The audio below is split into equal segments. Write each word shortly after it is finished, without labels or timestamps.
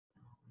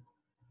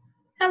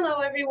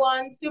Hello,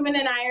 everyone. Suman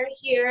and I are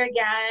here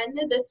again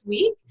this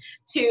week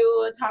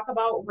to talk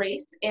about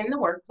race in the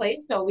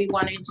workplace. So, we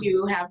wanted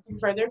to have some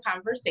further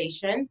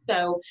conversation.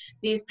 So,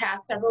 these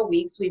past several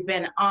weeks, we've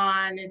been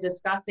on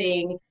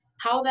discussing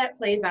how that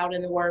plays out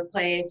in the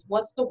workplace.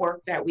 What's the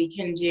work that we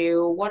can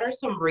do? What are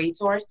some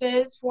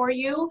resources for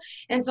you?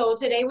 And so,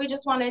 today we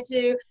just wanted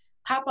to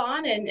hop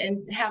on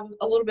and have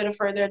a little bit of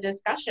further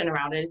discussion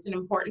around it. It's an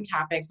important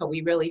topic, so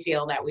we really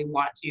feel that we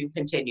want to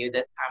continue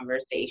this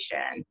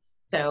conversation.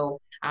 So,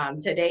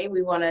 today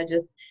we want to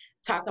just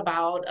talk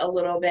about a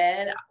little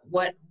bit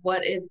what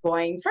is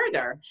going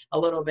further a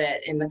little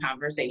bit in the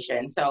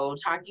conversation. So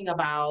talking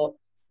about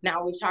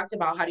now we've talked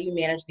about how do you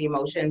manage the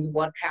emotions,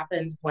 what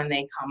happens when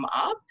they come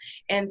up.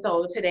 And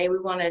so today we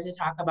wanted to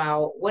talk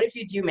about what if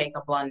you do make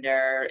a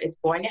blunder? It's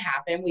going to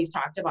happen. We've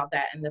talked about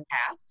that in the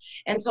past.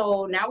 And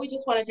so now we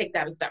just want to take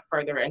that a step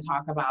further and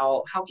talk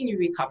about how can you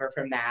recover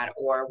from that,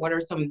 or what are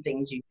some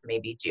things you can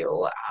maybe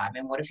do?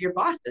 And what if your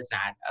boss is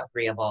not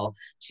agreeable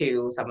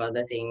to some of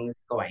the things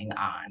going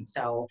on?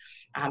 So,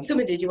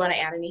 Suma, did you want to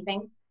add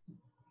anything?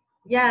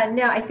 Yeah,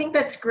 no, I think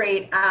that's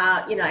great.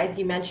 As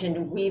you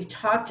mentioned, we've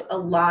talked a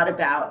lot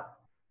about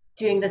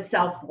doing the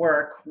self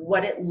work,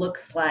 what it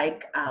looks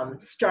like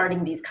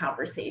starting these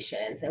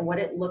conversations, and what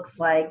it looks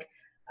like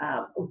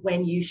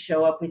when you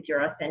show up with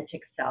your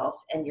authentic self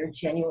and your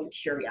genuine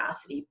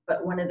curiosity.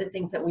 But one of the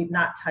things that we've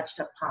not touched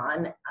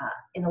upon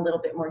in a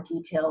little bit more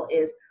detail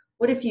is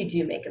what if you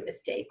do make a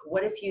mistake?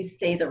 What if you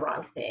say the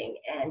wrong thing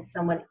and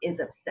someone is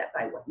upset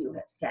by what you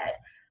have said?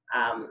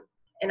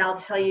 And I'll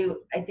tell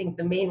you, I think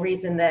the main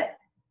reason that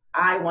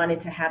I wanted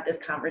to have this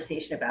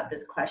conversation about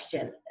this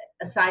question,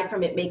 aside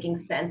from it making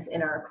sense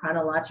in our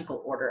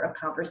chronological order of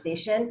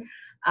conversation,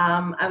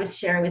 I was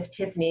sharing with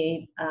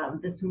Tiffany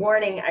this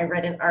morning. I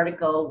read an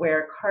article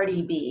where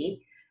Cardi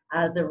B,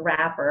 the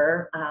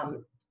rapper,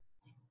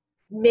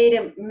 made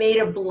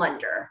a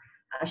blunder.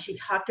 She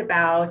talked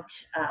about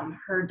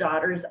her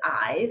daughter's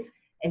eyes,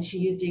 and she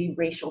used a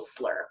racial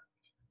slur.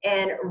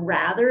 And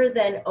rather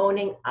than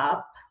owning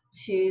up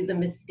to the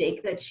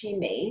mistake that she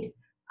made,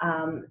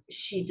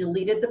 she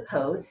deleted the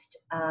post,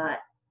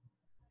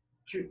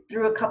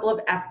 threw a couple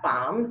of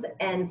F-bombs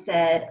and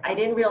said, "I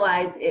didn't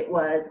realize it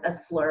was a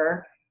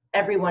slur.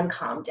 Everyone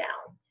calm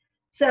down."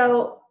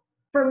 So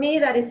for me,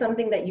 that is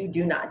something that you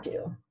do not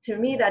do. To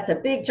me, that's a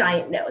big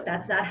giant no.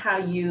 That's not how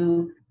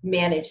you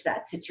manage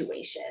that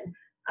situation.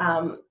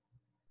 Um,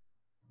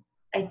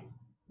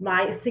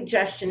 my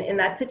suggestion in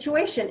that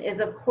situation is,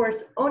 of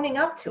course, owning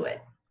up to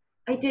it.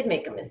 I did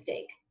make a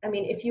mistake. I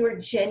mean, if you are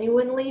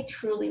genuinely,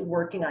 truly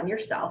working on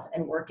yourself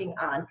and working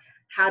on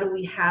how do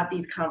we have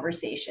these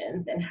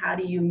conversations and how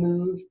do you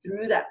move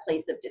through that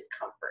place of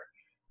discomfort,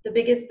 the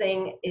biggest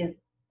thing is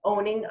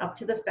owning up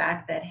to the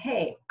fact that,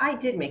 hey, I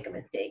did make a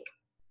mistake.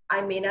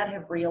 I may not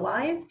have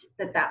realized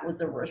that that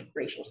was a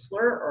racial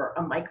slur or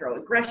a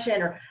microaggression,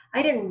 or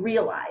I didn't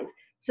realize.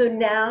 So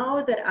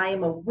now that I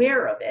am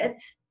aware of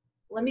it,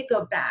 let me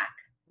go back,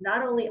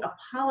 not only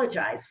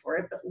apologize for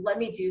it, but let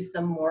me do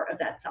some more of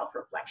that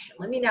self-reflection.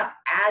 Let me now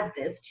add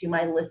this to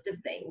my list of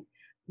things.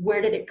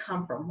 Where did it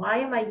come from? Why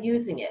am I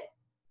using it?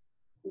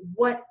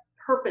 What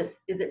purpose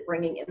is it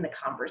bringing in the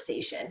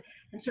conversation?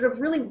 And sort of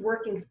really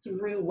working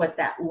through what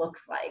that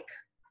looks like.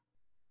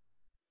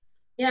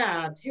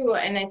 Yeah, too.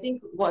 And I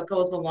think what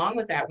goes along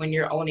with that when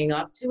you're owning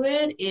up to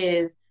it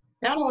is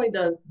not only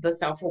the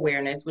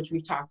self-awareness, which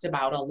we've talked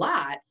about a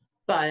lot,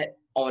 but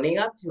owning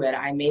up to it.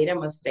 I made a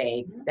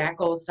mistake. That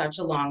goes such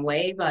a long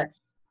way. But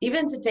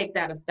even to take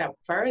that a step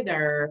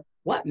further,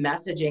 what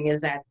messaging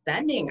is that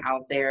sending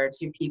out there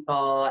to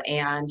people?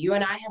 And you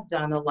and I have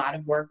done a lot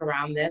of work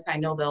around this. I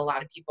know that a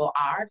lot of people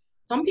are.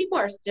 Some people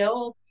are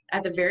still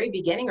at the very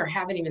beginning or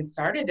haven't even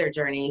started their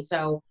journey.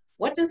 So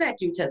what does that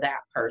do to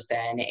that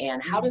person,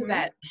 and how does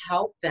that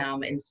help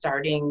them in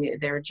starting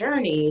their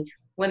journey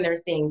when they're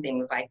seeing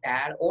things like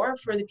that? Or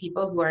for the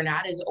people who are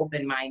not as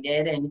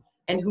open-minded and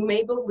who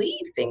may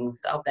believe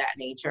things of that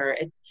nature,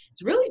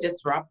 it's really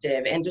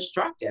disruptive and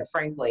destructive,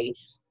 frankly,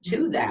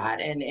 to that.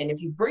 And if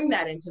you bring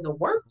that into the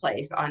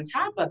workplace on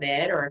top of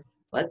it, or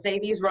let's say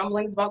these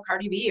rumblings about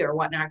Cardi B or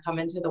whatnot come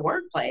into the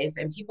workplace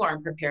and people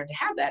aren't prepared to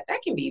have that,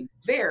 that can be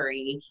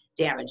very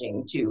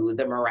damaging to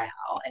the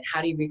morale. And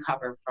how do you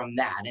recover from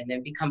that? And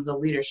then becomes a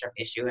leadership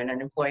issue and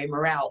an employee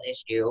morale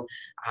issue.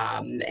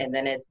 And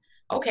then it's,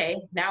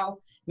 okay, now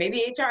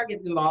maybe HR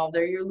gets involved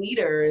or your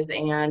leaders,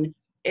 and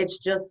it's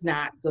just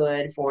not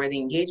good for the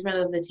engagement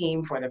of the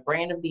team, for the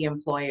brand of the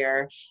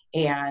employer,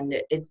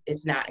 and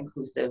it's not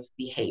inclusive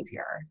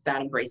behavior. It's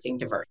not embracing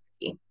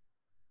diversity.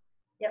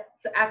 Yep,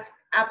 so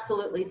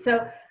absolutely.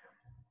 So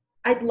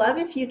I'd love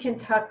if you can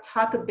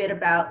talk a bit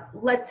about,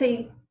 let's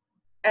say,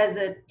 as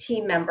a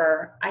team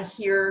member, I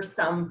hear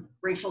some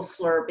racial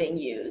slur being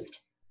used.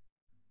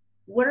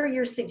 What are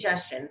your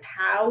suggestions?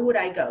 How would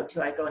I go?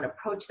 Do I go and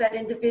approach that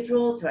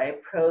individual? Do I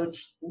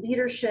approach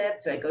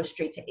leadership? Do I go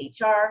straight to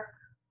HR?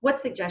 What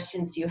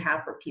suggestions do you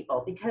have for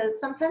people? Because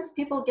sometimes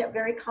people get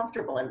very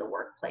comfortable in the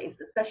workplace,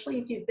 especially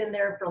if you've been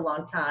there for a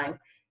long time.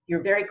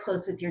 You're very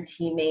close with your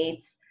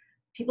teammates.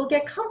 people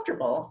get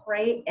comfortable,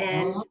 right?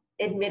 And Mhm.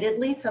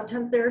 admittedly,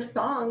 sometimes there are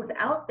songs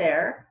out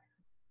there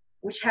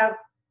which have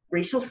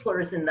racial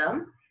slurs in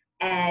them,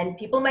 and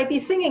people might be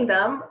singing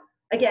them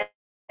again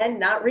and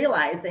not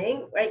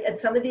realizing, right? And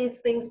some of these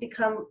things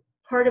become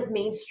part of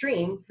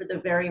mainstream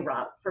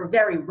for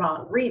very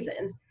wrong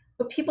reasons,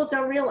 but people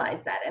don't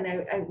realize that. And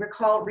I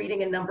recall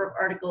reading a number of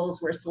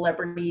articles where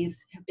celebrities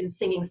have been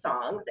singing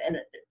songs and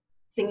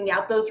singing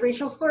out those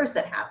racial slurs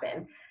that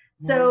happen.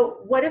 Mhm.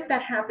 So, what if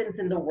that happens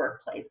in the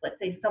workplace? Let's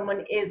say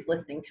someone is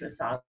listening to a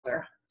song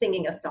or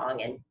singing a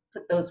song and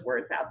put those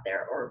words out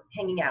there, or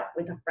hanging out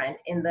with a friend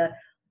in the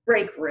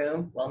break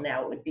room. Well,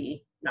 now it would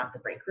be not the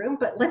break room,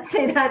 but let's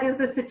say that is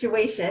the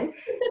situation.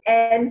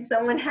 And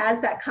someone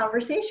has that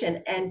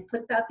conversation and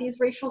puts out these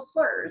racial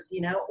slurs,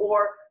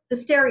 or the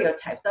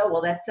stereotypes. Oh,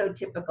 well, that's so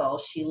typical.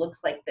 She looks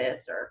like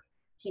this, or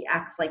he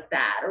acts like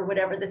that, or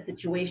whatever the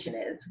situation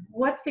is.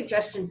 What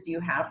suggestions do you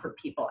have for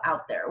people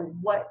out there?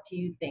 What do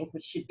you think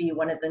should be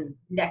one of the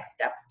next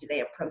steps? Do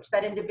they approach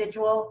that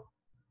individual?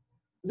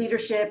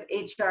 Leadership,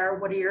 HR,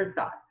 what are your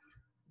thoughts?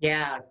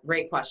 Yeah,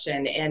 great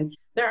question. And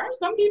there are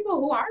some people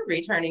who are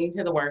returning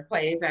to the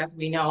workplace, as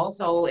we know,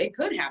 so it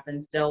could happen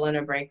still in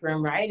a break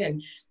room, right?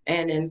 And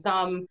in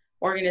some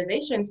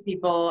organizations,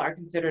 people are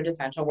considered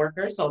essential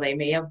workers, so they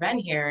may have been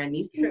here, and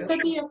these things True. could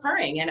be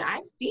occurring. And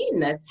I've seen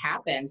this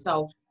happen.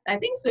 So I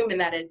think, assuming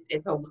that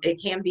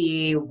it can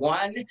be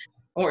one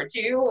or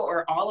two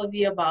or all of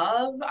the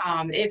above.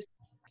 If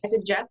I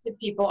suggest if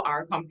people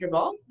are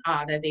comfortable,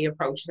 that they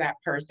approach that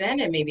person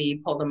and maybe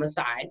pull them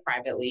aside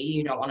privately.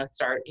 You don't want to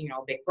start, a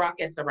big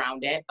ruckus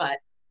around it, but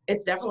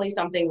it's definitely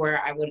something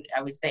where I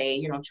would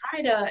say,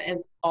 try to,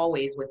 as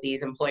always with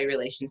these employee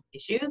relations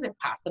issues, if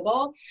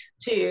possible,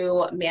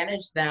 to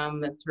manage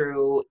them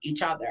through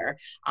each other,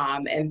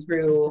 and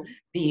through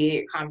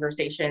the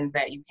conversations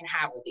that you can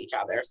have with each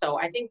other. So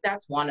I think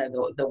that's one of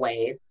the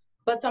ways.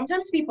 But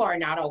sometimes people are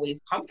not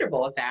always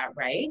comfortable with that,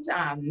 right?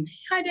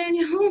 Hi,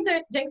 Daniel.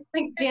 Thanks,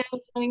 Daniel, for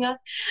joining us.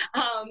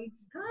 Um,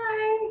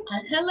 Hi.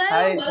 hello,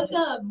 Hi,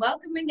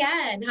 welcome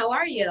again. How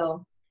are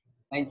you?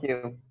 thank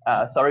you.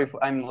 Sorry if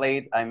I'm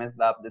late. I messed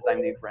up the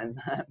time difference,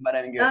 but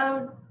I'm good.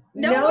 No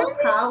No worries.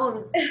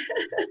 problem.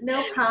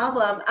 No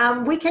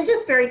problem. We can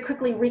just very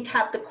quickly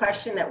recap the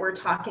question that we're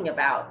talking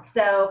about.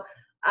 So,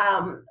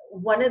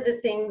 one of the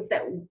things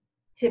that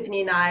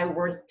Tiffany and I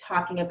were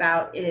talking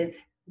about is,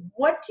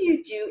 what do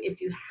you do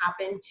if you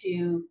happen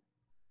to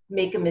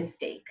make a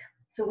mistake?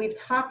 So, we've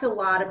talked a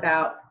lot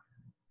about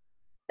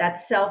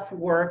that self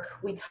work.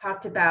 We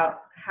talked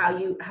about how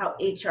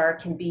HR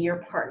can be your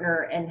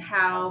partner, and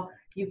how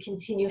you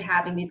continue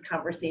having these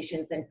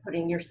conversations and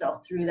putting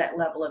yourself through that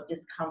level of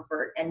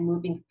discomfort and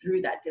moving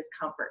through that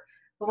discomfort.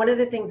 But one of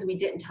the things we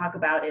didn't talk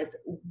about is,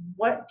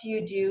 what do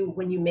you do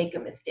when you make a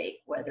mistake,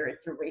 whether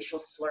it's a racial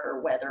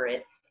slur, whether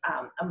it's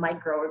a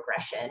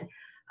microaggression.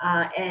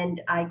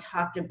 And I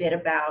talked a bit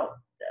about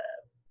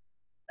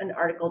an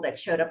article that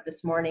showed up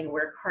this morning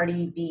where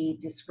Cardi B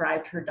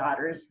described her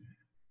daughter's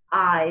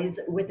eyes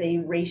with a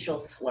racial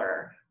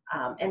slur.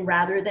 And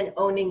rather than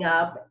owning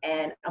up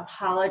and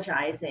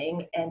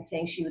apologizing and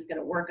saying she was going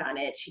to work on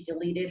it, she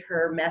deleted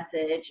her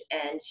message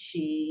and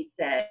she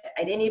said,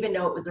 I didn't even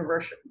know it was a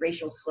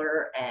racial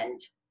slur.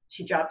 And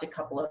she dropped a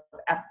couple of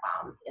F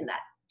bombs in that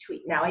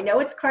tweet. Now, I know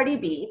it's Cardi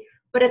B,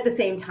 but at the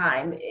same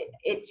time,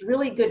 it's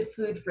really good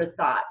food for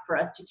thought for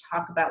us to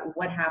talk about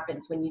what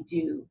happens when you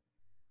do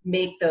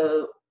make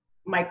the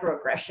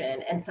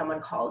microaggression and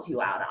someone calls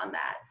you out on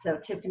that. So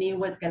Tiffany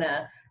was going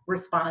to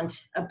respond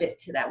a bit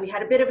to that. We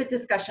had a bit of a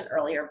discussion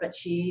earlier, but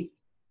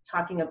she's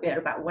talking a bit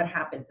about what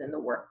happens in the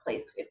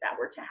workplace if that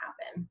were to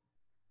happen.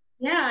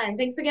 Yeah, and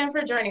thanks again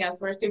for joining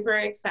us. We're super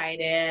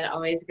excited.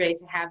 Always great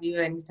to have you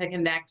and to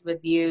connect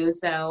with you.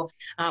 So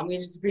we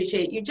just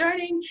appreciate you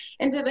joining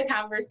into the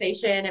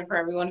conversation, and for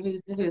everyone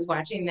who's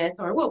watching this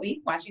or will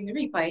be watching the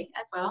replay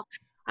as well.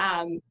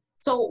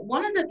 So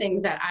one of the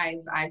things that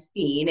I've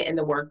seen in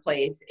the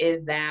workplace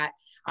is that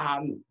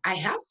I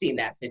have seen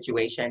that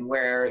situation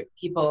where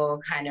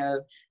people kind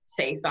of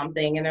say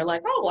something and they're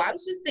like, oh, well, I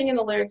was just singing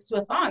the lyrics to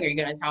a song. Are you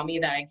going to tell me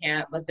that I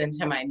can't listen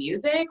to my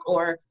music?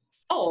 Or,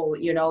 oh,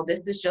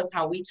 this is just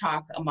how we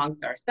talk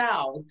amongst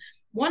ourselves.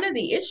 One of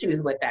the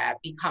issues with that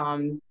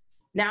becomes,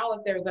 now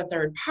if there's a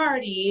third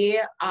party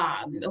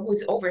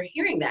who's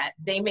overhearing that,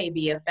 they may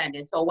be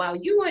offended. So while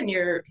you and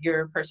your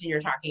person you're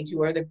talking to,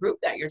 or the group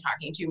that you're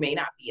talking to, may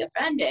not be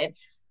offended,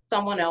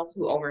 someone else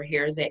who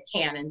overhears it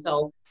can. And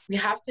so we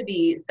have to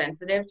be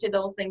sensitive to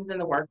those things in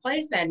the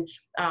workplace. And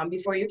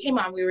before you came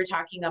on, we were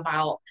talking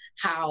about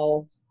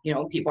how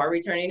people are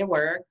returning to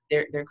work.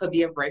 There could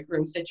be a break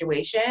room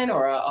situation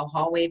or a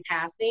hallway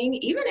passing.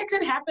 Even it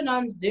could happen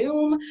on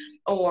Zoom,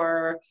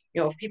 or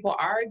if people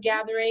are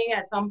gathering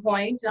at some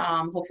point,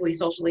 hopefully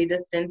socially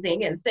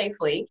distancing and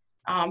safely,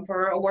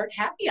 for a work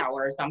happy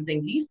hour or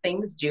something. These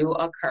things do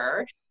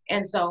occur.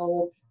 And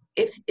so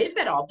if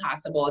at all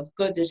possible, it's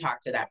good to talk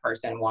to that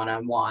person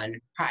one-on-one,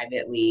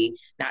 privately,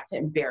 not to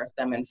embarrass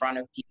them in front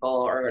of people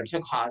or to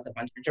cause a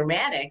bunch of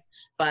dramatics,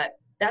 but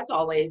that's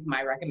always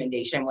my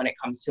recommendation when it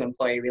comes to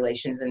employee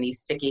relations and these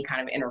sticky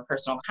kind of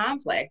interpersonal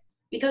conflicts,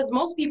 because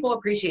most people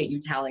appreciate you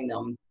telling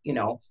them,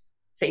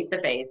 face to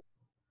face,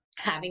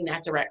 having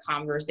that direct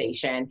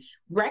conversation,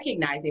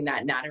 recognizing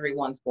that not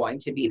everyone's going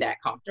to be that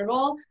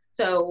comfortable.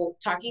 So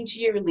talking to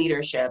your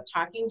leadership,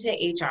 talking to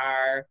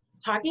HR,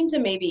 talking to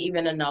maybe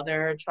even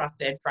another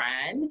trusted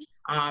friend.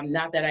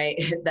 Not that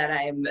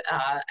I'm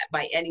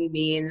by any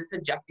means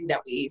suggesting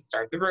that we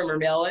start the rumor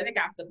mill or the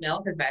gossip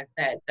mill, because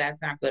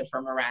that's not good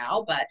for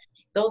morale. But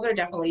those are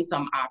definitely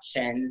some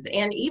options.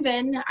 And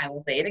even, I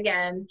will say it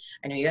again,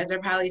 I know you guys are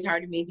probably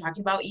tired of me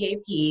talking about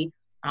EAP.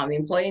 The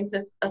Employee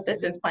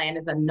Assistance Plan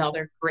is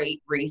another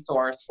great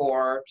resource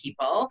for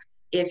people.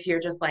 If you're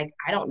just like,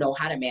 I don't know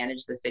how to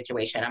manage the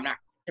situation, I'm not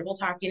comfortable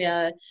talking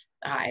to,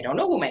 I don't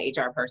know who my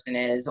HR person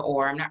is,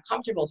 or I'm not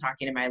comfortable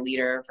talking to my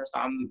leader for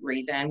some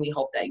reason, we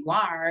hope that you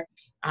are,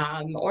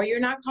 or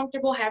you're not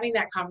comfortable having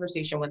that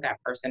conversation with that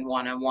person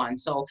one-on-one.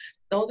 So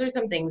those are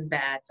some things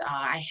that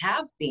I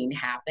have seen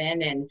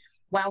happen. And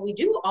while we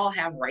do all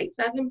have rights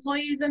as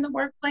employees in the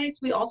workplace,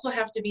 we also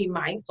have to be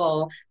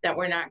mindful that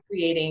we're not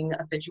creating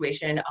a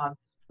situation of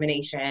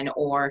discrimination,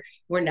 or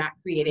we're not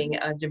creating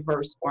a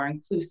diverse or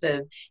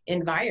inclusive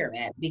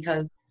environment,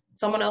 because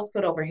someone else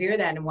could overhear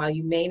that. And while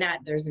you may not,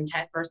 there's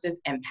intent versus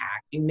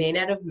impact. You may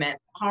not have meant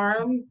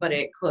harm, but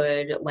it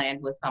could land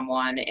with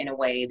someone in a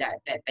way that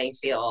they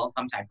feel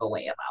some type of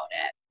way about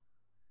it.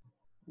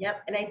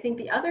 Yep. And I think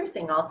the other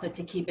thing also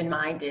to keep in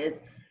mind is,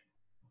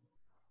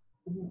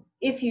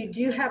 if you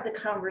do have the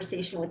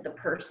conversation with the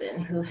person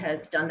who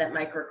has done that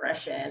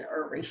microaggression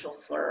or racial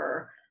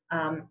slur,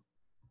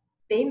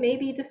 they may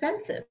be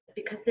defensive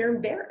because they're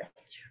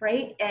embarrassed,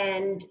 right?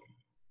 And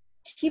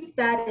keep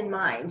that in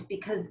mind,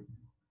 because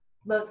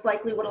most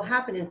likely what will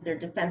happen is their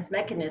defense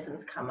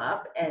mechanisms come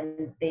up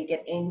and they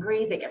get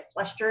angry, they get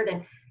flustered,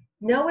 and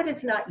know it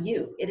is not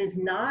you. It is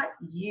not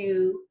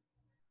you.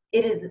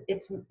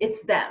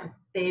 It's them.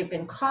 They've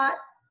been caught.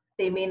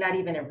 They may not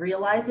even have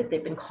realized it.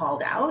 They've been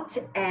called out,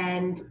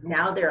 and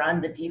now they're on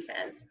the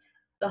defense.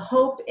 The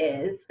hope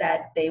is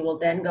that they will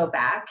then go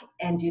back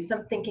and do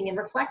some thinking and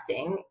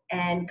reflecting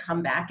and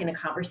come back, and a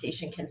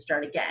conversation can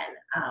start again.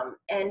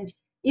 And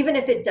even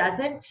if it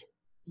doesn't,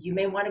 you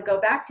may want to go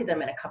back to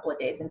them in a couple of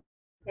days and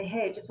say,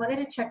 hey, just wanted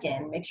to check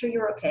in, make sure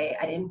you're okay.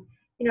 I didn't,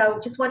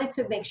 just wanted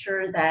to make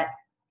sure that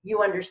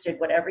you understood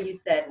whatever you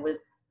said was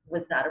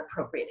not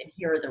appropriate, and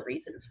here are the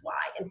reasons why,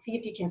 and see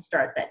if you can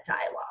start that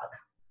dialogue.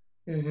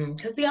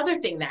 Because the other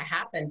thing that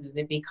happens is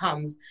it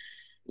becomes,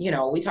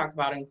 we talk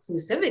about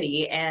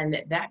inclusivity,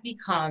 and that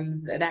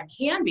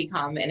can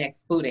become an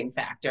excluding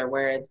factor,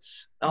 where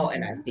it's, oh,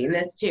 and I've seen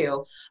this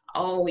too,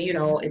 oh,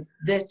 it's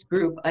this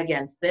group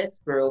against this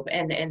group,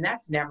 and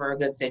that's never a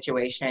good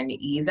situation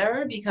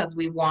either, because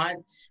we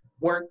want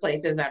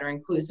workplaces that are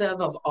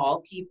inclusive of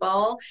all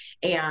people.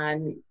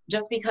 And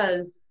just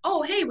because,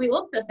 oh, hey, we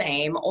look the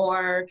same,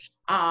 or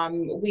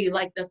we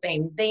like the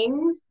same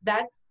things,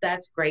 that's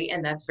great,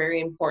 and that's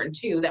very important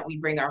too, that we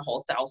bring our whole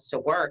selves to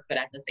work, but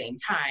at the same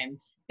time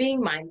being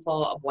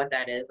mindful of what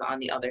that is on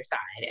the other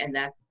side. And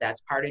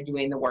that's part of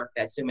doing the work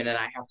that Suman and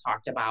I have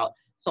talked about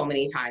so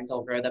many times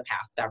over the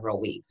past several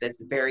weeks.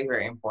 It's very,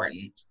 very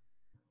important.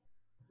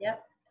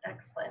 Yep.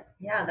 Excellent.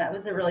 Yeah, that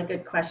was a really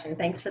good question.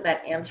 Thanks for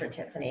that answer,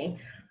 Tiffany.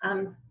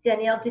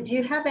 Danielle, did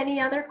you have any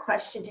other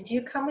questions? Did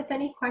you come with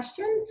any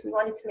questions? We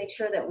wanted to make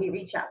sure that we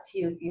reach out to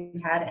you if you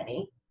had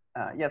any.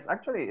 Yes,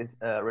 actually, it's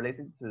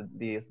related to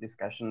this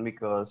discussion,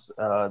 because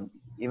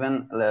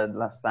even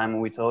last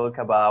time we talked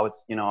about,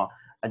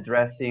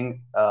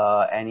 addressing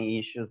any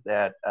issues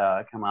that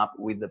come up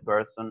with the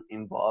person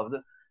involved.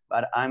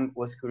 But I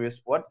was curious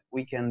what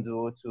we can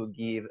do to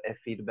give a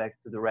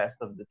feedback to the rest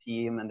of the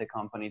team and the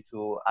company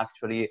to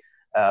actually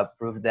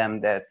prove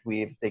them that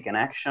we've taken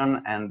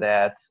action, and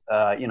that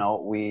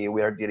we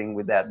are dealing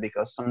with that.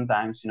 Because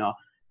sometimes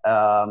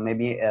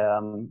maybe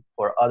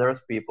for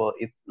other people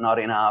it's not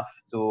enough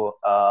to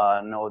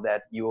know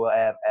that you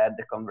have had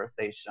the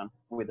conversation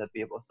with the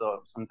people.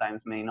 So sometimes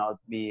may not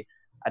be,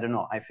 I don't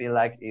know, I feel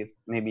like it's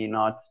maybe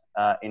not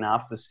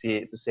enough to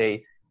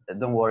say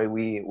don't worry,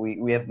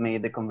 we have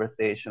made the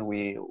conversation,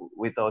 we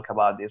talk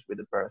about this with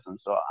the person.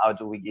 So how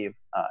do we give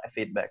a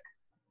feedback?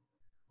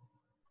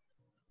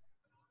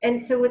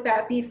 And so would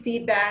that be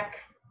feedback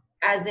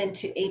as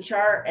into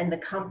HR and the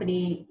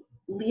company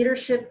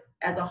leadership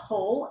as a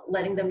whole,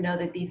 letting them know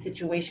that these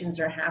situations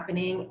are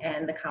happening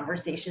and the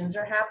conversations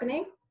are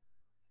happening?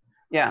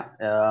 Yeah,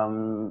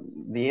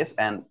 this,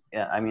 and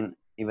I mean,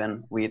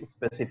 even with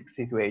specific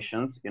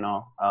situations,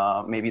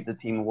 maybe the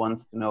team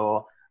wants to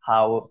know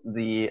how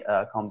the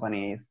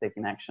company is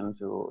taking action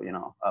to,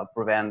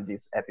 prevent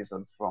these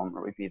episodes from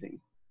repeating.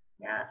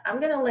 Yeah, I'm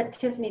going to let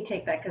Tiffany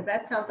take that, because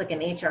that sounds like an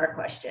HR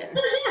question.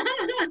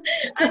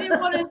 I didn't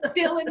want to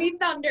steal any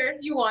thunder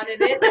if you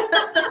wanted it.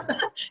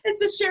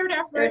 It's a shared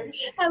effort.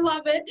 I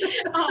love it.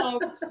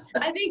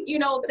 I think,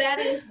 that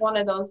is one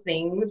of those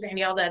things,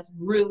 Danielle, that's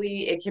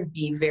really, it can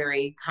be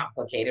very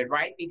complicated,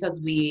 right?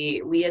 Because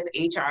we as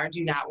HR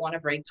do not want to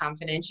break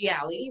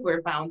confidentiality.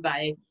 We're bound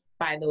by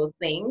those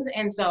things.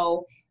 And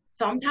so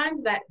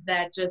sometimes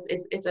that just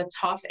it's a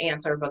tough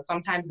answer, but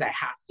sometimes that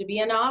has to be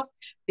enough,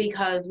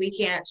 because we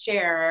can't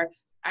share.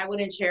 I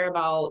wouldn't share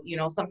about,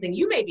 something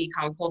you may be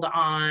counseled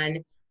on,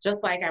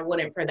 just like I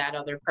wouldn't for that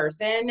other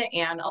person.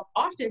 And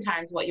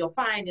oftentimes what you'll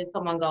find is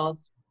someone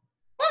goes,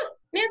 well,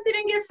 Nancy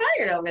didn't get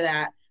fired over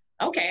that.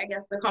 Okay, I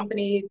guess the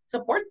company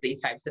supports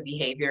these types of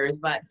behaviors,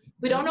 but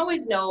we don't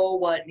always know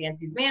what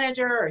Nancy's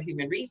manager or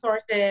human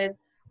resources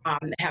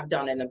have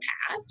done in the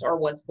past, or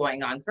what's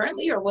going on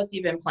currently, or what's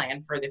even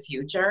planned for the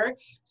future.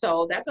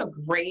 So that's a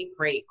great,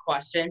 great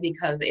question,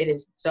 because it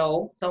is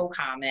so, so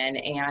common.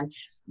 And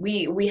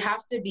we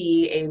have to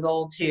be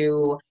able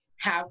to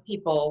have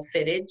people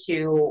fitted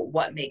to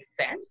what makes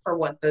sense for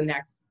what the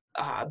next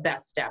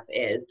best step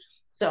is.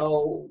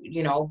 So,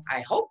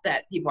 I hope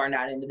that people are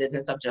not in the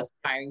business of just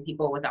firing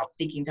people without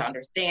seeking to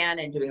understand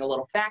and doing a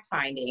little fact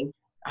finding,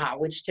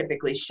 which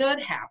typically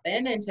should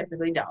happen and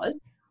typically does.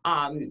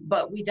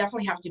 But we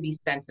definitely have to be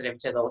sensitive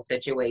to those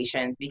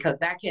situations, because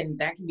that can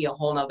be a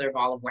whole nother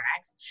ball of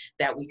wax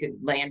that we could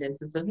land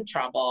into some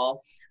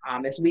trouble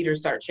if leaders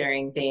start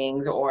sharing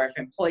things, or if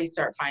employees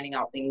start finding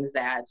out things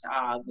that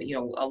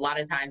a lot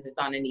of times it's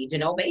on a need to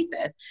know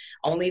basis.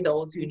 Only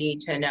those who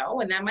need to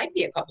know, and that might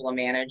be a couple of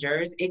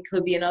managers. It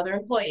could be another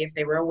employee if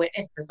they were a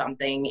witness to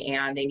something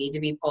and they need to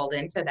be pulled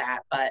into that.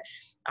 But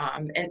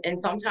and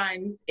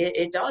sometimes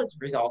it does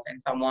result in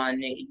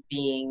someone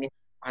being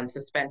on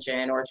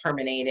suspension or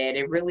terminated.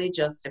 It really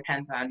just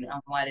depends on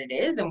what it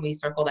is. And we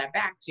circle that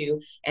back to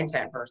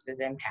intent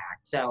versus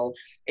impact. So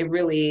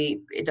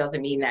it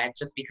doesn't mean that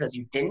just because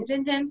you didn't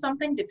intend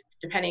something,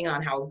 depending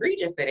on how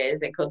egregious it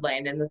is, it could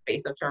land in the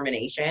space of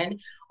termination.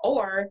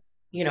 Or,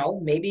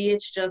 maybe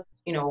it's just,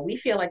 we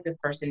feel like this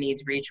person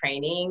needs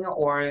retraining,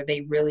 or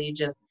they really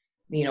just,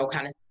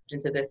 kind of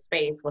into this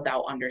space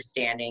without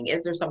understanding.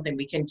 Is there something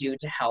we can do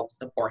to help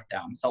support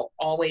them? So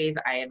always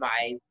I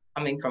advise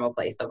coming from a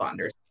place of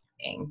understanding.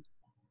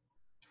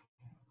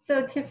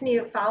 So Tiffany,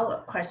 a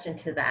follow-up question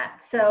to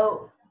that.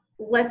 So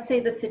let's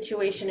say the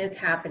situation is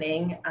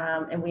happening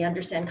and we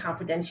understand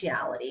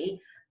confidentiality.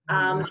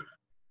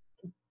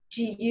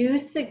 Do you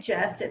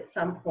suggest at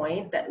some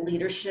point that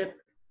leadership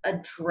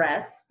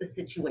address the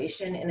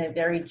situation in a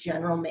very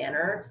general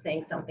manner,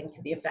 saying something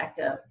to the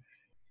effect of,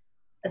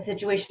 a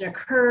situation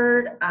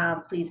occurred,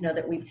 please know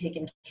that we've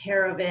taken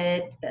care of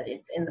it, that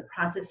it's in the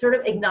process, sort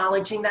of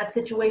acknowledging that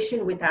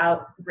situation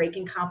without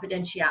breaking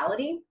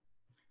confidentiality?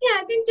 Yeah,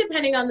 I think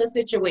depending on the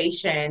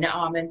situation,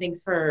 and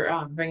thanks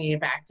for bringing it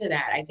back to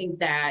that. I think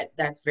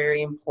that's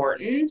very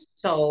important.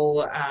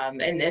 So,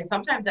 and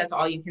sometimes that's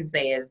all you can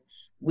say is,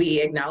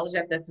 we acknowledge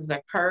that this has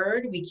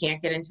occurred. We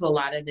can't get into a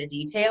lot of the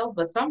details,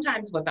 but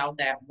sometimes without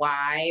that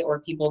why, or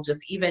people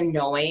just even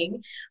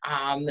knowing,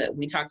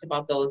 we talked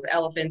about those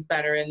elephants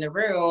that are in the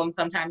room.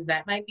 Sometimes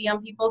that might be on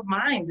people's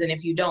minds. And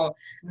if you don't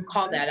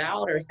call that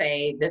out or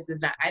say, this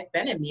is not, I've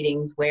been in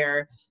meetings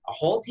where a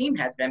whole team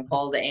has been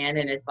pulled in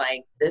and it's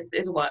like, this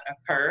is what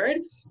occurred,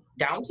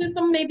 down to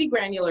some maybe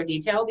granular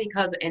detail,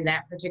 because in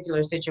that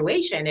particular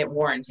situation, it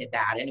warranted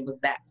that. And it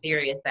was that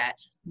serious that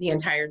the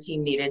entire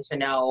team needed to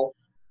know,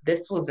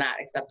 this was not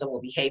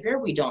acceptable behavior.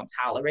 We don't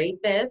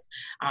tolerate this,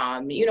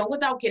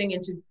 without getting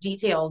into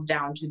details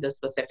down to the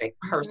specific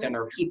person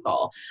or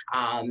people.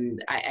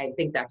 I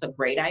think that's a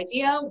great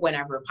idea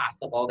whenever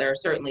possible. There are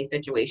certainly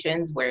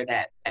situations where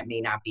that may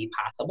not be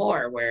possible,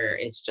 or where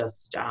it's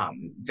just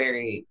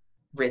very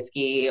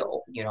risky,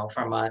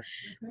 from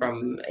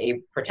a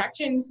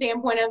protection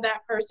standpoint of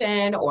that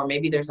person, or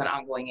maybe there's an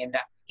ongoing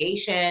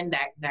investigation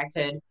that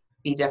could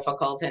be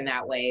difficult in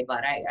that way.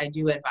 But I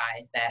do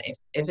advise that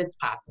if it's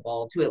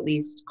possible, to at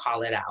least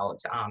call it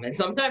out. And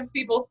sometimes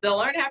people still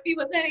aren't happy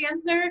with that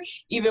answer,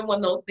 even when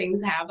those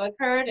things have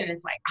occurred. And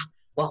it's like,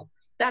 well,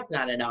 that's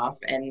not enough.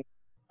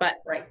 But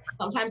right.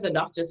 Sometimes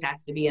enough just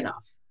has to be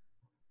enough.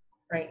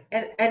 Right.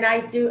 And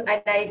I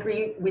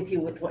agree with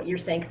you with what you're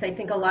saying, because I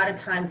think a lot of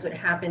times what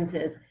happens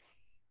is,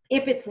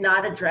 if it's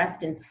not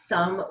addressed in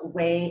some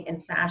way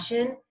and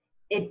fashion,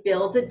 it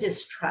builds a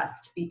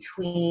distrust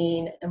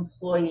between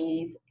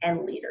employees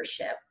and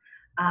leadership,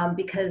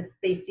 because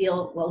they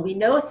feel, well, we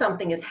know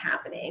something is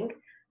happening,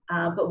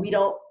 but we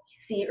don't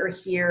see or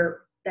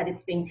hear that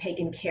it's being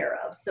taken care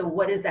of. So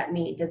what does that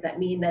mean? Does that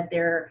mean that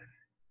they're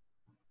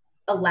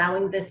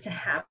allowing this to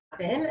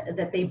happen,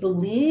 that they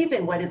believe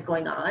in what is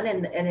going on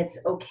and it's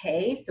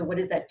okay? So what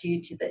does that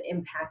do to the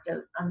impact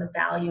on the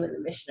value and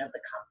the mission of the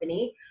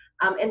company?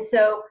 And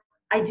so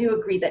I do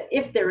agree that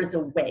if there is a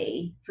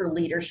way for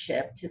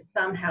leadership to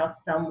somehow,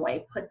 some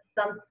way put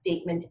some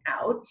statement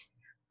out,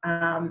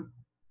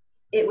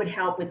 it would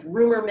help with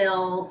rumor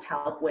mills,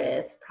 help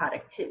with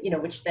productivity,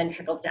 which then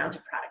trickles down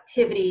to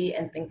productivity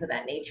and things of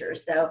that nature.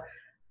 So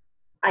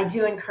I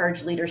do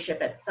encourage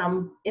leadership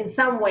in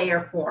some way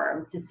or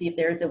form to see if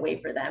there's a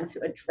way for them to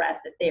address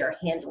that they are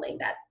handling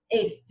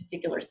a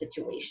particular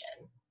situation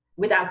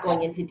without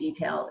going into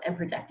details and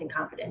protecting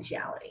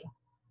confidentiality.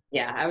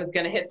 Yeah, I was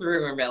going to hit the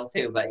rumor mill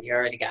too, but you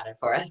already got it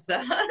for us.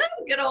 So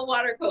good old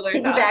water cooler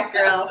talk. Piggyback,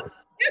 girl.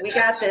 We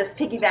got this.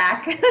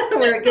 Piggyback.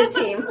 We're a good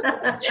team.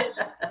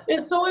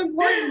 It's so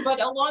important.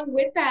 But along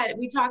with that,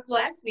 we talked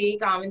last week,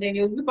 and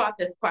Daniel, you brought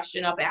this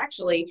question up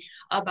actually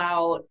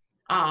about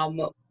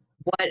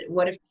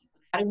what if,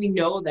 how do we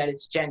know that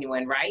it's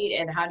genuine, right?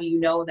 And how do you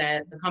know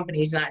that the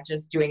company's not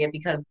just doing it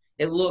because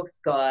it looks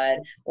good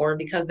or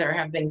because there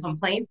have been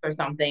complaints or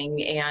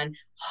something? And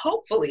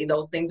hopefully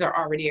those things are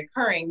already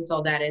occurring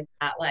so that it's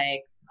not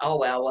like, oh,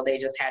 well, they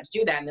just had to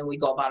do that. And then we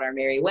go about our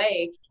merry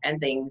way and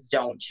things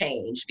don't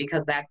change,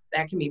 because that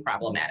can be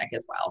problematic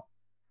as well.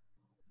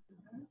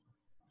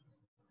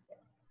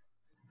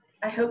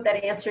 I hope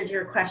that answered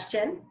your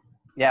question.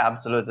 Yeah,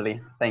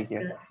 absolutely. Thank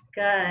you.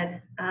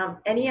 Good.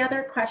 Any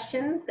other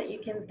questions that you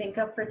can think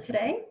of for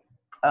today?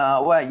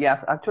 Well,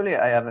 yes, actually,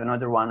 I have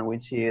another one,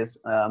 which is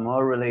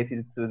more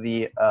related to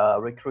the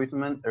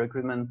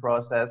recruitment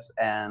process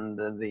and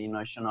the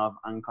notion of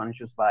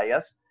unconscious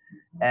bias.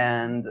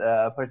 And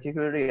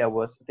particularly, I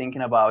was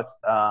thinking about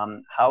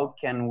how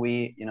can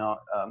we,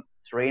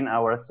 train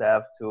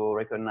ourselves to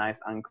recognize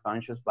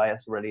unconscious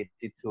bias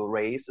related to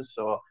race.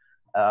 So,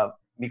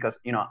 because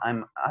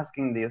I'm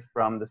asking this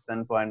from the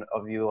standpoint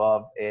of view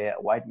of a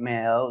white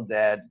male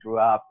that grew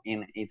up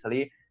in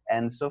Italy,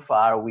 and so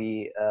far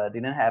we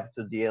didn't have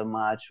to deal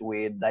much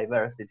with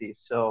diversity.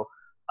 So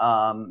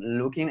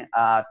looking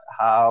at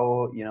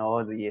how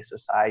the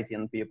society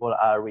and people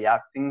are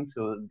reacting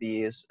to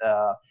this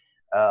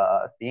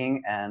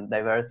thing, and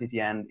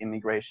diversity and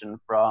immigration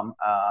from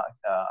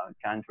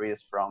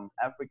countries from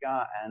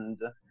Africa, and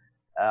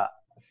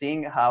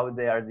seeing how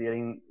they are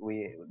dealing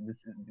with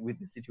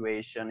the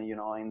situation,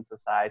 in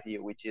society,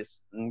 which is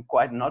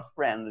quite not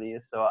friendly.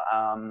 So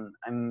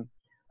I'm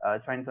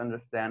trying to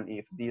understand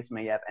if this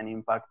may have an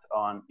impact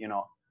on,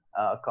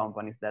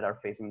 companies that are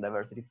facing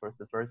diversity for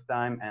the first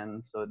time,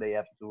 and so they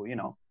have to,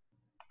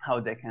 how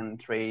they can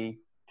train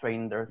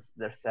their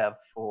self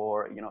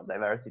for,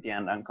 diversity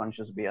and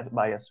unconscious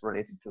bias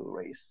related to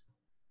race.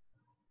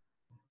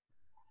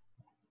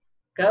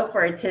 Go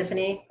for it,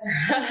 Tiffany.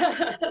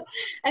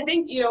 I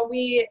think,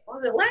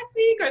 was it last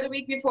week or the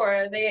week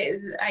before?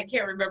 I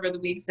can't remember the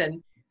weeks,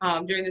 and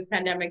during this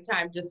pandemic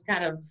time just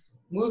kind of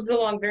moves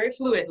along very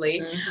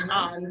fluidly.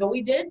 Mm-hmm. But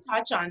we did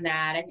touch on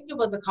that. I think it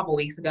was a couple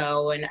weeks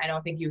ago, and I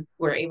don't think you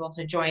were able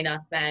to join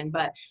us then,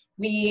 but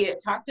we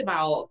talked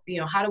about,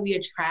 how do we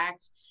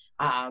attract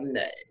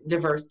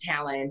diverse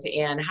talent,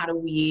 and how do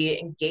we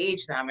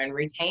engage them and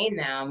retain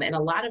them? And a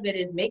lot of it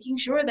is making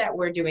sure that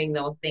we're doing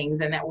those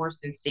things and that we're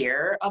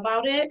sincere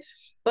about it,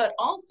 but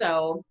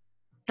also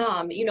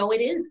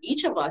it is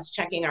each of us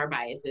checking our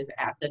biases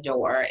at the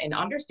door and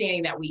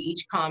understanding that we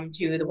each come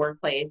to the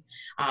workplace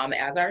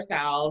as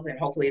ourselves, and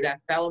hopefully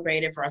that's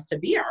celebrated for us to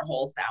be our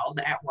whole selves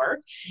at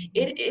work.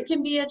 It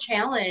can be a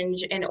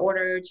challenge in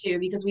order to,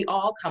 because we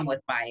all come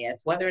with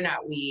bias, whether or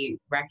not we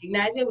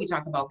recognize it. We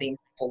talk about being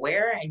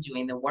self-aware and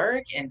doing the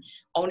work and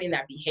owning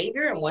that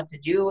behavior and what to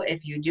do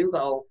if you do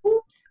go,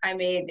 oops, I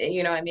made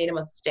a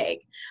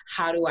mistake.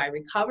 How do I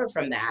recover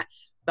from that?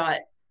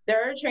 But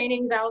there are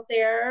trainings out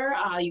there.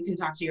 You can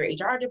talk to your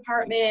HR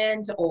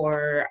department,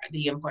 or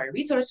the employer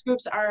resource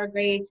groups are a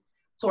great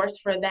source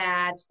for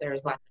that.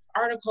 There's lots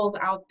of articles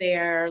out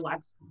there,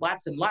 lots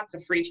and lots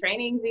of free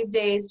trainings these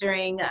days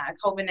during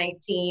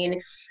COVID-19.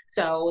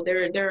 So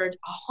there are a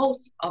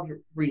host of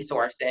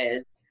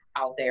resources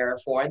out there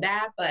for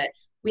that, but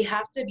we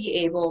have to be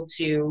able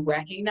to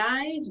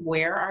recognize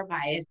where our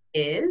bias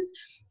is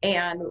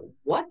and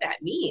what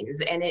that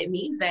means. And it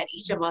means that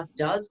each of us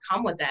does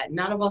come with that.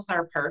 None of us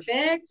are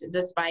perfect,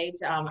 despite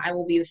I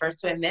will be the first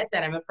to admit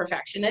that I'm a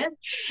perfectionist.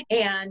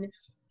 And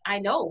I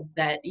know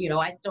that,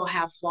 I still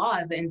have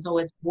flaws. And so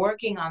it's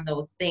working on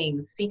those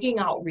things, seeking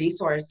out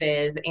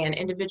resources and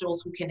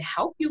individuals who can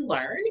help you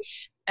learn,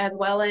 as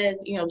well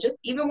as, just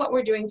even what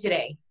we're doing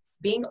today,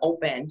 being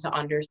open to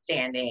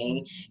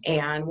understanding.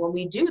 And when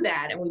we do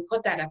that and we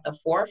put that at the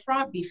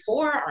forefront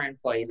before our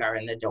employees are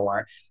in the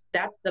door,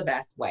 that's the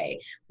best way.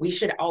 We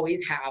should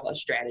always have a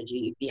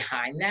strategy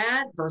behind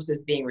that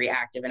versus being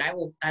reactive. And I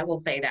will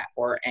say that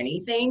for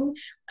anything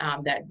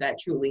that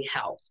truly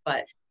helps.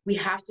 But we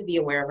have to be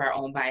aware of our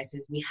own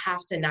biases. We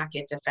have to not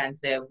get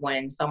defensive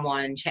when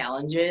someone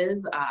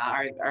challenges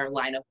our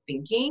line of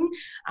thinking,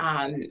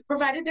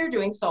 provided they're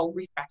doing so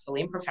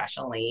respectfully and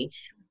professionally.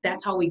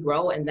 That's how we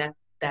grow, and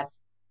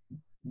that's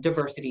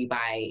diversity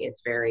by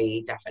its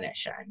very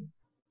definition.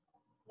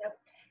 Yep.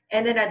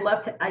 And then I'd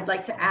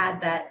like to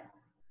add that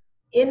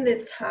in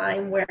this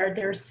time where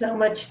there's so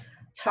much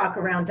talk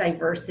around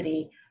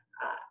diversity,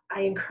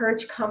 I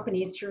encourage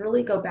companies to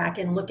really go back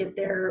and look at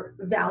their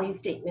value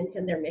statements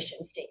and their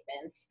mission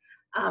statements,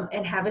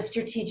 and have a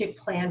strategic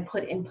plan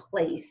put in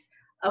place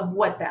of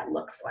what that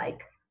looks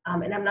like.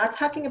 And I'm not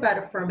talking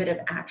about affirmative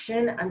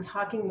action. I'm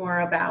talking more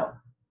about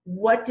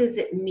what does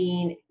it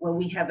mean when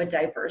we have a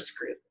diverse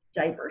group,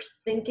 diverse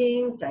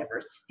thinking,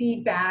 diverse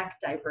feedback,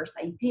 diverse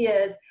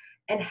ideas,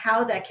 and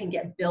how that can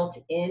get built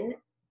in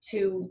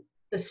to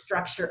the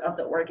structure of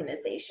the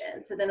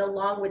organization. So then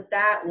along with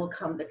that will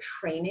come the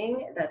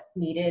training that's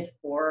needed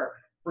for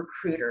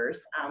recruiters.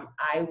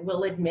 I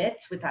will admit,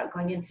 without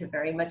going into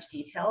very much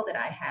detail, that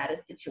I had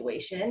a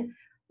situation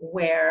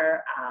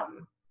where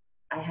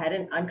I had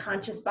an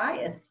unconscious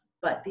bias,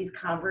 but these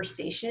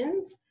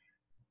conversations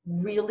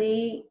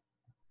really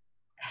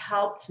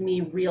helped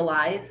me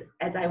realize,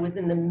 as I was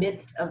in the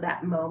midst of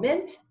that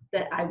moment,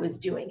 that I was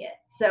doing it.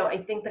 So I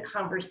think the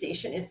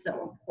conversation is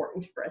so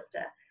important for us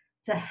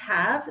to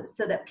have,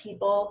 so that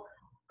people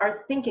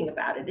are thinking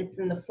about it. It's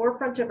in the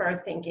forefront of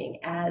our thinking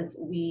as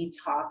we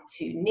talk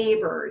to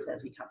neighbors,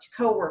 as we talk to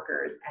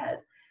coworkers, as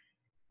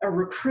a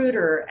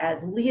recruiter,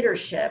 as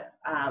leadership,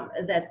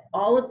 that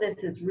all of this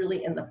is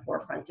really in the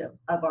forefront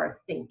of our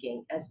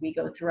thinking as we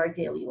go through our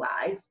daily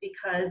lives,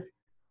 because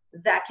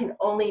that can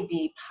only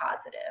be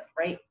positive,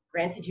 right?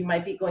 Granted, you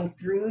might be going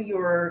through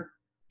your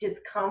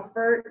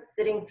discomfort,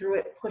 sitting through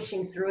it,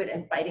 pushing through it,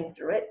 and fighting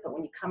through it, but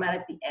when you come out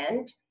at the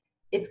end,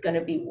 it's going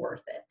to be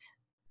worth it.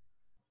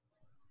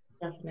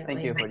 Definitely.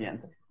 Thank you for the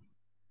answer.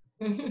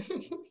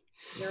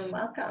 You're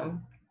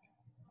welcome.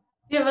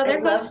 Do you have other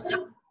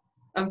questions?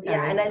 I'm sorry.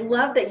 Yeah, and I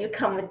love that you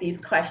come with these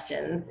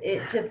questions.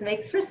 It just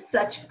makes for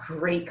such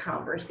great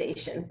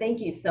conversation. Thank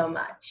you so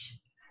much.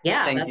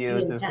 Yeah, Thank that's you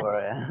the too intent.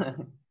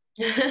 for.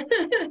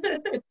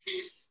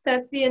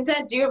 That's the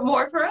intent. Do you have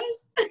more for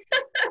us?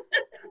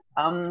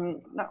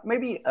 No,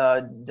 maybe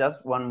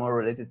just one more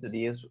related to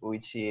this,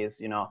 which is,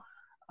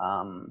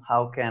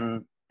 how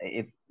can,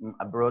 it's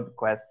a broad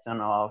question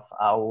of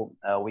how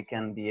we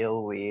can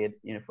deal with,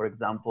 for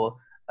example,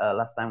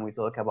 last time we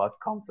talked about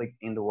conflict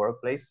in the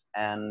workplace,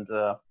 and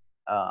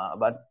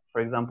but for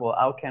example,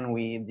 how can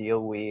we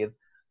deal with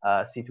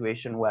a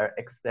situation where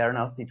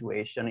external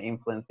situation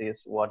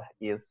influences what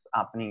is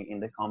happening in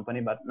the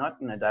company, but not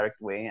in a direct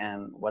way?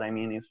 And what I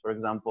mean is, for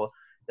example,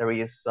 there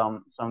is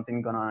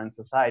something going on in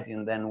society,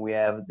 and then we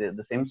have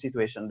the same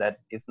situation that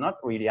is not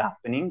really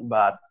happening,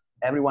 but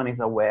everyone is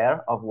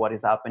aware of what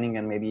is happening,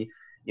 and maybe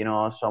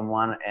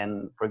someone,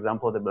 and for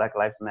example the Black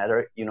Lives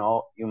Matter,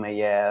 you may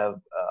have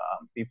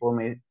people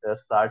may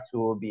start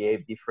to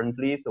behave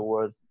differently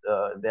towards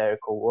their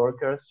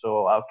coworkers.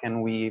 So how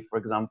can we, for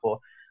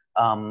example,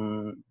 I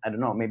don't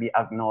know, maybe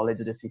acknowledge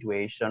the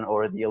situation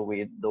or deal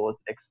with those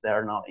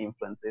external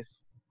influences?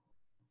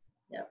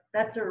 Yeah,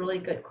 that's a really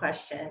good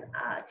question.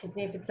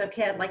 Tiffany, if it's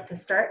okay, I'd like to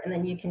start and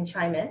then you can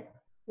chime in.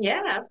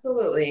 Yeah,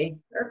 absolutely.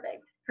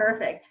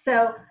 Perfect.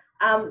 So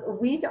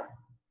we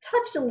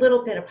touched a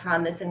little bit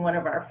upon this in one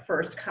of our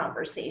first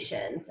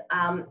conversations.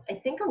 I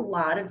think a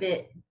lot of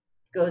it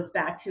goes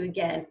back to,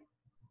 again,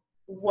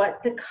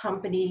 what the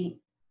company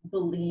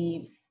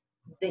believes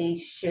they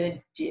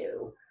should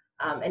do.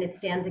 And it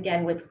stands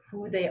again with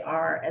who they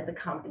are as a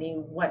company,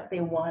 what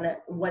they want to,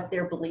 what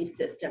their belief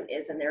system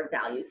is and their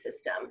value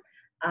system.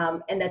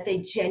 And that they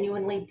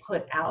genuinely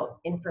put out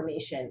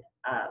information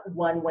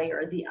one way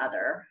or the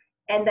other,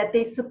 and that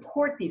they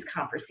support these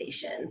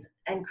conversations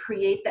and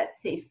create that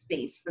safe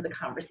space for the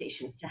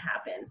conversations to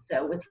happen.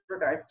 So with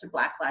regards to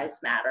Black Lives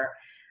Matter,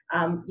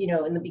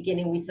 in the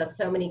beginning, we saw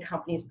so many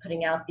companies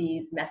putting out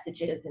these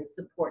messages and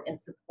support,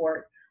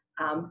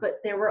 but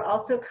there were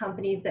also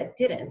companies that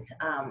didn't.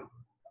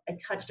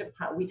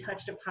 We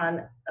touched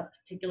upon a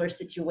particular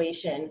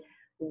situation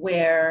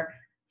where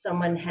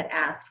someone had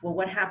asked, well,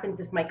 what happens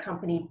if my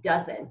company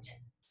doesn't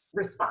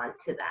respond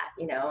to that?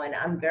 And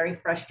I'm very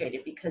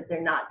frustrated because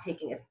they're not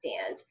taking a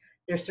stand.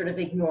 They're sort of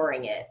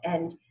ignoring it.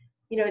 And,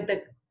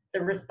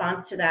 the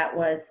response to that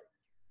was,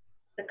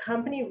 the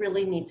company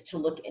really needs to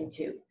look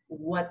into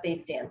what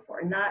they stand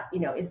for. Not,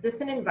 is this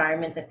an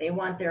environment that they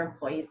want their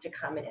employees to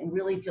come in and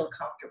really feel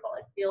comfortable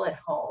and feel at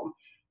home?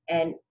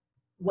 And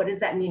what does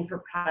that mean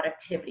for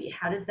productivity?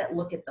 How does that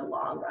look at the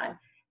long run?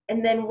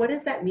 And then what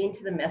does that mean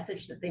to the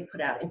message that they put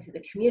out into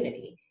the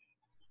community?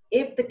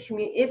 If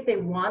they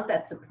want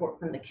that support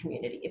from the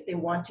community, if they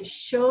want to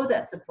show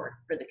that support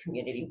for the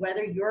community,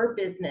 whether your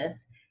business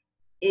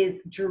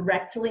is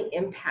directly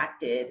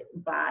impacted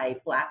by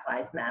Black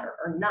Lives Matter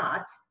or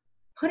not,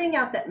 putting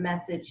out that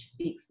message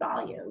speaks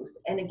volumes.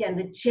 And again,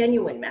 the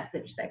genuine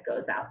message that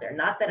goes out there,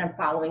 not that I'm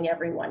following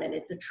everyone and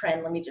it's a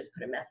trend, let me just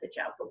put a message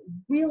out, but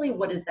really,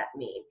 what does that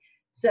mean?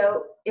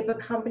 So if a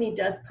company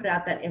does put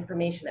out that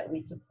information that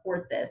we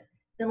support this,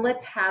 then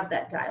let's have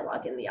that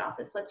dialogue in the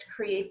office. Let's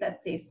create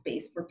that safe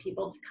space for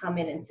people to come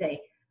in and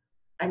say,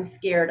 I'm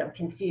scared, I'm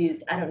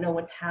confused, I don't know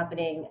what's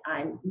happening,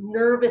 I'm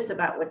nervous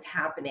about what's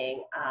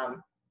happening,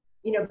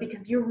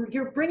 because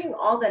you're bringing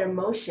all that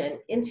emotion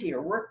into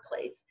your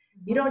workplace.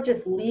 You don't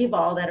just leave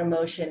all that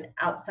emotion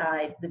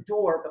outside the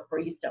door before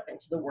you step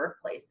into the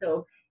workplace.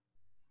 So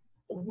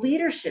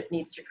leadership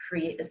needs to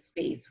create a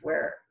space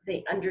where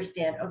they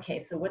understand,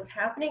 okay, so what's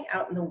happening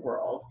out in the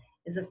world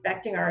is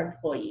affecting our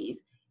employees,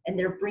 and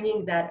they're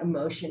bringing that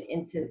emotion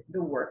into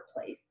the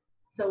workplace.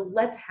 So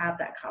let's have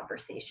that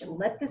conversation.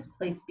 Let this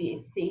place be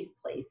a safe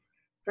place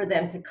for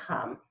them to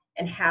come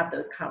and have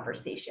those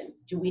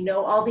conversations. Do we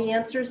know all the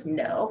answers?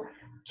 No.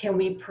 Can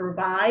we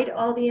provide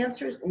all the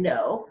answers?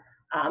 No.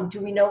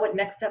 Do we know what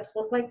next steps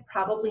look like?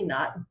 Probably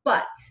not,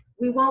 but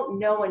we won't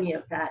know any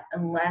of that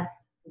unless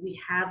we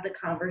have the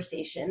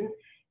conversations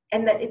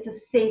and that it's a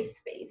safe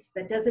space.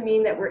 That doesn't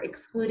mean that we're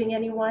excluding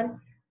anyone,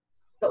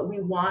 but we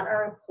want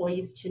our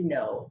employees to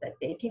know that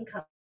they can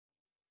come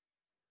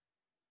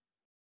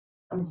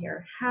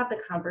here, have the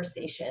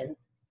conversations,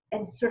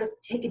 and sort of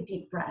take a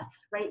deep breath,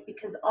 right?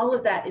 Because all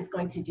of that is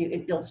going to do,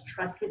 it builds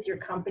trust with your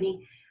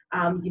company.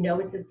 You know,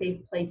 it's a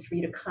safe place for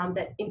you to come.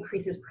 That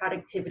increases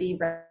productivity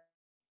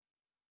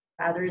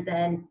rather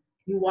than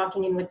you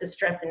walking in with the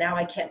stress and now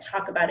I can't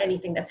talk about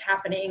anything that's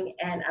happening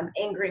and I'm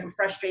angry, I'm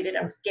frustrated,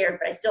 I'm scared,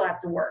 but I still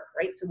have to work,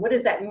 right? So what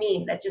does that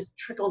mean? That just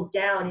trickles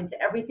down into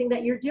everything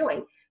that you're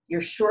doing.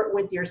 You're short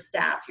with your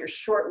staff, you're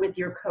short with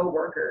your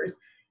coworkers,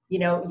 you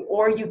know,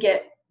 or you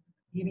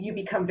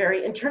become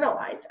very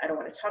internalized. I don't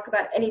want to talk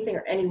about anything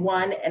or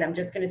anyone, and I'm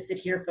just going to sit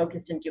here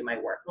focused and do my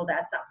work. Well,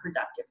 that's not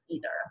productive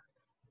either.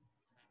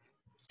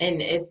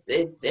 And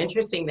it's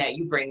interesting that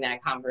you bring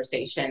that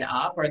conversation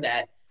up, or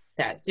that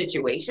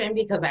situation,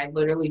 because I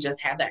literally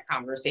just had that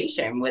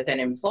conversation with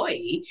an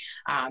employee,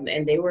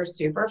 and they were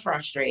super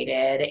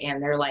frustrated,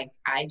 and they're like,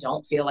 I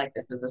don't feel like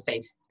this is a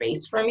safe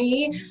space for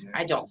me.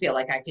 I don't feel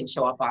like I can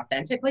show up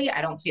authentically.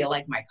 I don't feel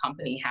like my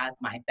company has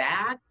my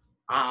back.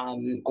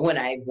 When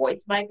I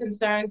voiced my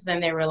concerns,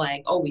 then they were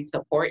like, oh, we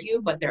support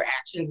you, but their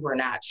actions were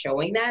not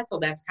showing that. So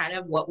that's kind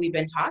of what we've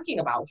been talking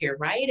about here,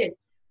 right?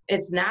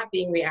 It's not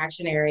being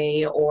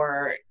reactionary,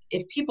 or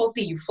if people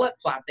see you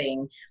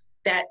flip-flopping,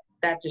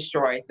 that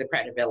destroys the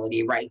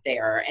credibility right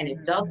there. And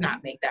it does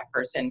not make that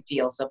person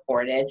feel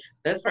supported.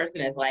 This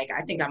person is like,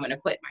 I think I'm going to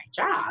quit my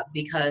job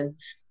because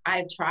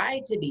I've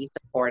tried to be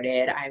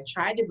supported. I've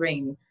tried to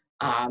bring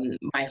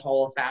my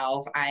whole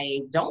self.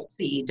 I don't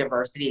see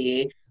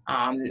diversity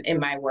in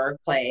my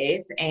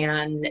workplace.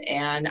 And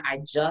I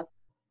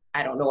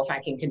don't know if I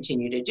can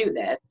continue to do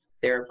this.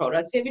 Their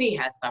productivity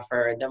has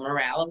suffered. The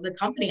morale of the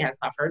company has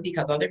suffered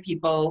because other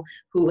people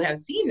who have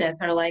seen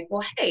this are like,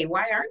 well, hey,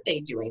 why aren't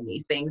they doing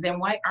these things? And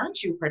why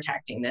aren't you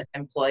protecting this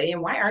employee?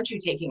 And why aren't you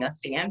taking a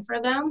stand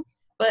for them?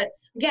 But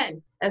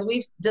again, as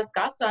we've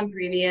discussed on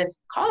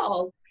previous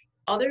calls,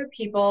 other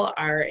people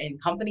are in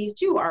companies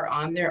too, are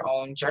on their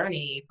own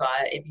journey,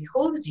 but it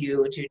behooves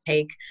you to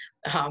take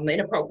an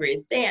appropriate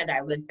stand,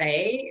 I would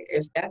say,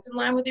 if that's in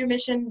line with your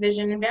mission,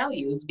 vision, and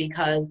values,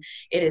 because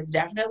it is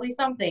definitely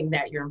something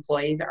that your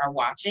employees are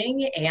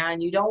watching,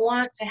 and you don't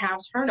want to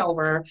have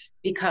turnover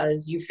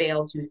because you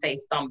failed to say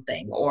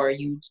something, or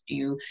you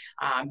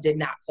did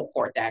not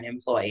support that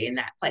employee in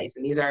that place.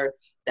 And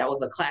that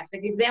was a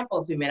classic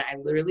example, Suman. I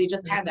literally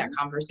just had that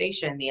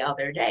conversation the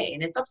other day,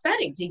 and it's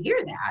upsetting to hear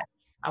that.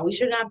 We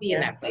should not be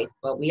in that place,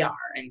 but we are.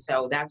 And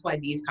so that's why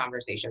these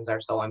conversations are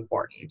so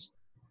important.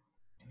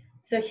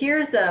 So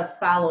here's a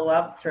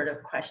follow-up sort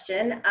of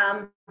question.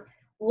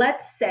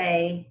 Let's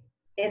say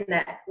in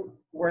that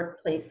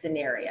workplace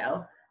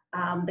scenario,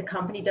 the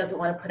company doesn't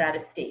want to put out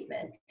a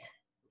statement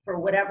for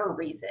whatever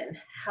reason.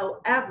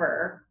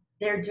 However,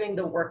 they're doing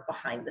the work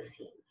behind the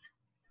scenes.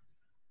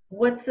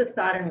 What's the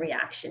thought and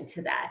reaction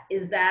to that?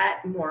 Is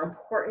that more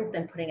important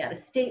than putting out a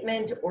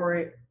statement,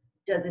 or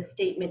does a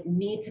statement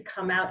need to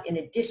come out in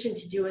addition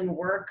to doing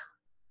work?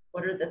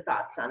 What are the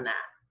thoughts on that?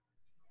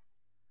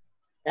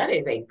 That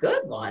is a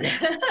good one.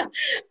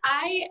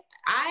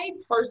 I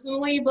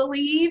personally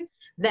believe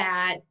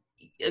that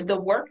the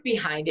work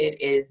behind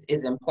it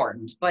is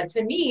important. But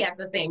to me, at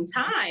the same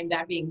time,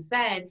 that being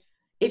said,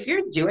 if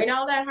you're doing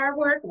all that hard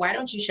work, why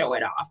don't you show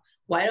it off?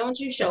 Why don't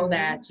you show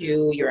that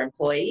to your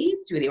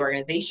employees, to the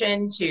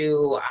organization,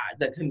 to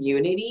the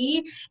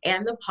community,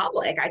 and the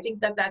public? I think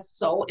that that's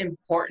so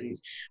important.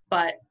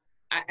 But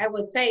I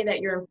would say that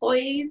your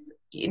employees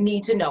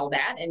need to know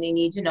that, and they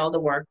need to know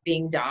the work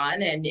being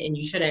done, and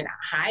you shouldn't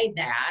hide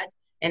that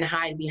and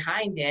hide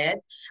behind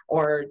it,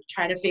 or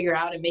try to figure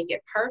out and make it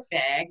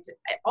perfect.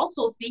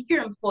 Also, seek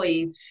your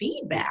employees'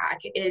 feedback.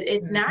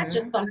 It's not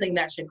just something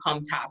that should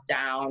come top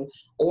down,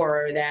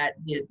 or that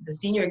the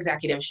senior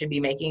executive should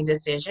be making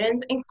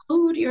decisions.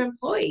 Include your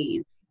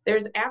employees.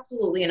 There's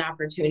absolutely an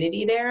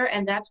opportunity there.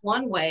 And that's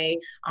one way,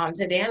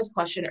 to Dan's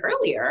question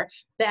earlier,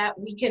 that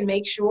we can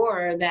make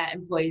sure that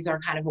employees are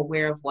kind of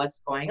aware of what's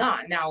going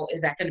on. Now, is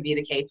that going to be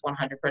the case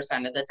 100%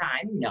 of the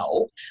time?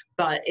 No,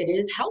 but it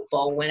is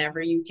helpful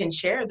whenever you can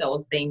share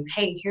those things.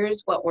 Hey,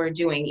 here's what we're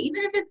doing,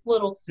 even if it's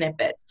little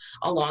snippets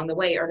along the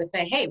way, or to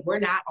say, hey, we're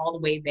not all the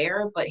way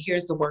there, but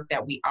here's the work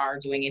that we are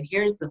doing, and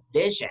here's the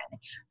vision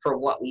for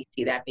what we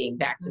see that being.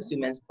 Back to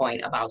Suman's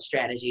point about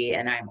strategy,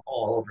 and I'm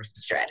all over some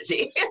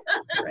strategy.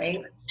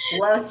 Right?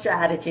 Love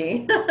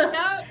strategy.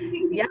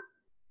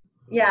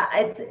 Yeah.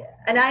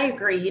 And I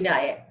agree, you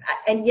know,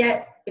 and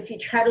yet if you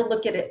try to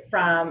look at it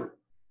from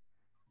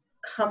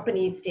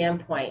company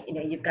standpoint, you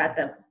know, you've got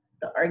the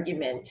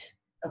argument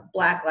of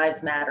Black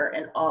Lives Matter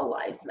and all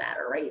lives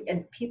matter, right?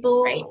 And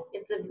people,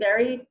 it's a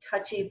very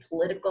touchy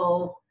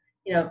political,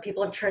 you know,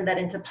 people have turned that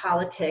into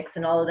politics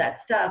and all of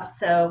that stuff.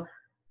 So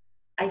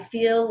I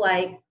feel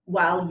like,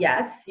 while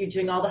yes, you're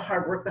doing all the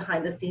hard work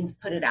behind the scenes,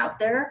 put it out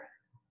there,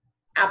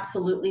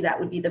 absolutely, that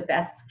would be the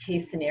best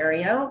case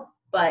scenario.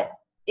 But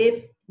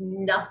if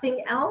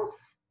nothing else,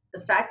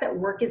 the fact that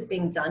work is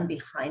being done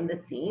behind the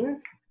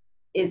scenes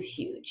is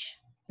huge.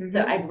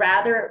 So I'd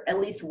rather at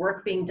least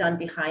work being done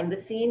behind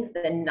the scenes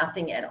than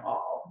nothing at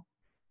all.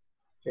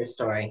 True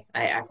story.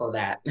 I echo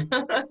that.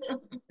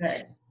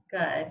 Good,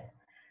 good.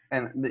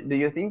 And do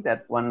you think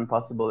that one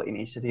possible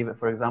initiative,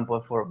 for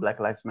example, for Black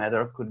Lives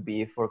Matter, could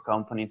be for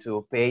company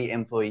to pay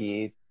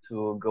employee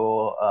to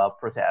go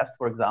protest,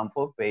 for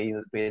example, pay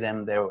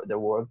them their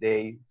work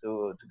day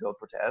to go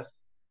protest?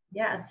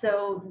 Yeah,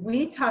 so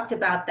we talked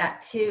about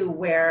that too,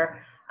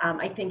 where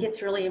I think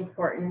it's really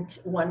important.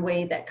 One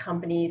way that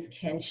companies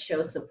can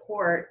show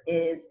support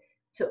is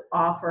to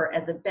offer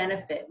as a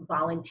benefit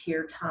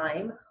volunteer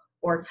time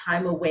or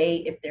time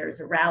away if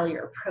there's a rally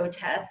or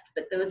protest.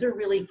 But those are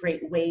really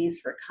great ways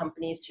for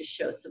companies to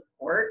show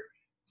support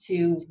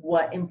to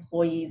what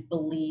employees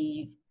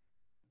believe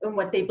and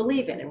what they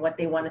believe in and what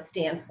they want to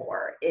stand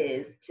for,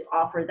 is to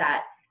offer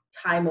that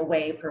time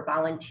away for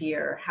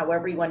volunteer,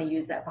 however you want to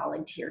use that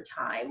volunteer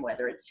time,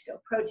 whether it's to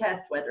go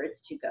protest, whether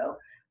it's to go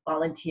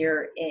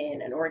volunteer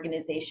in an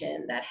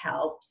organization that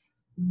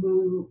helps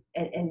move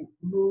and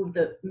move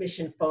the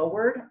mission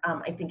forward.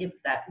 I think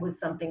that was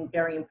something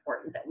very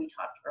important that we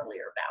talked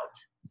earlier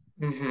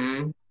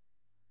about.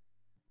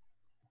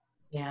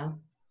 Yeah.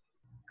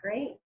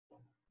 Great.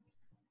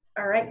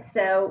 All right,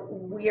 so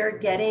we are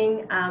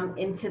getting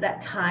into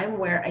that time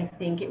where I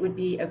think it would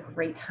be a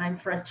great time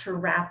for us to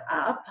wrap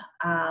up.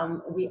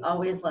 We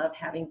always love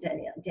having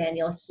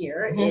Daniel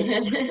here.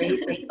 It's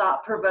great. The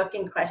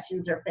thought-provoking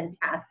questions are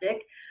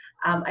fantastic.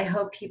 I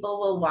hope people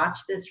will watch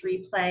this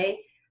replay,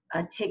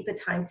 take the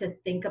time to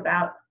think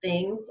about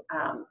things,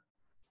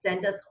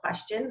 send us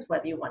questions,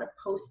 whether you want to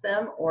post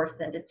them or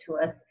send it to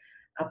us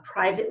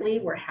privately.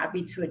 We're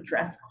happy to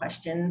address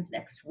questions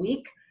next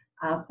week.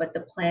 But the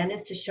plan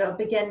is to show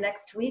up again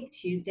next week,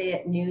 Tuesday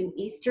at noon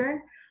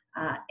Eastern,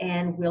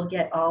 and we'll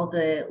get all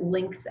the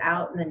links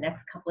out in the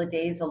next couple of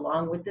days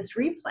along with this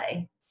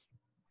replay.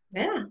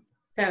 Yeah.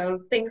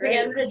 So thanks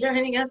again for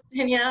joining us,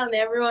 Danielle, and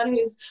everyone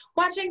who's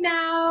watching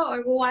now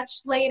or will watch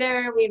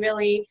later. We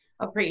really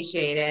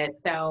appreciate it.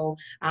 So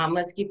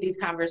let's keep these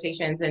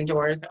conversations and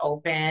doors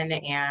open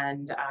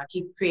and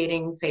keep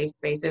creating safe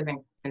spaces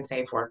and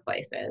safe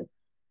workplaces.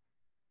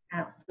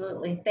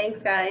 Absolutely.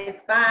 Thanks, guys.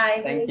 Bye.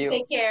 Thank you.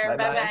 Take care.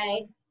 Bye-bye.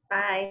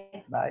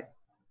 Bye. Bye.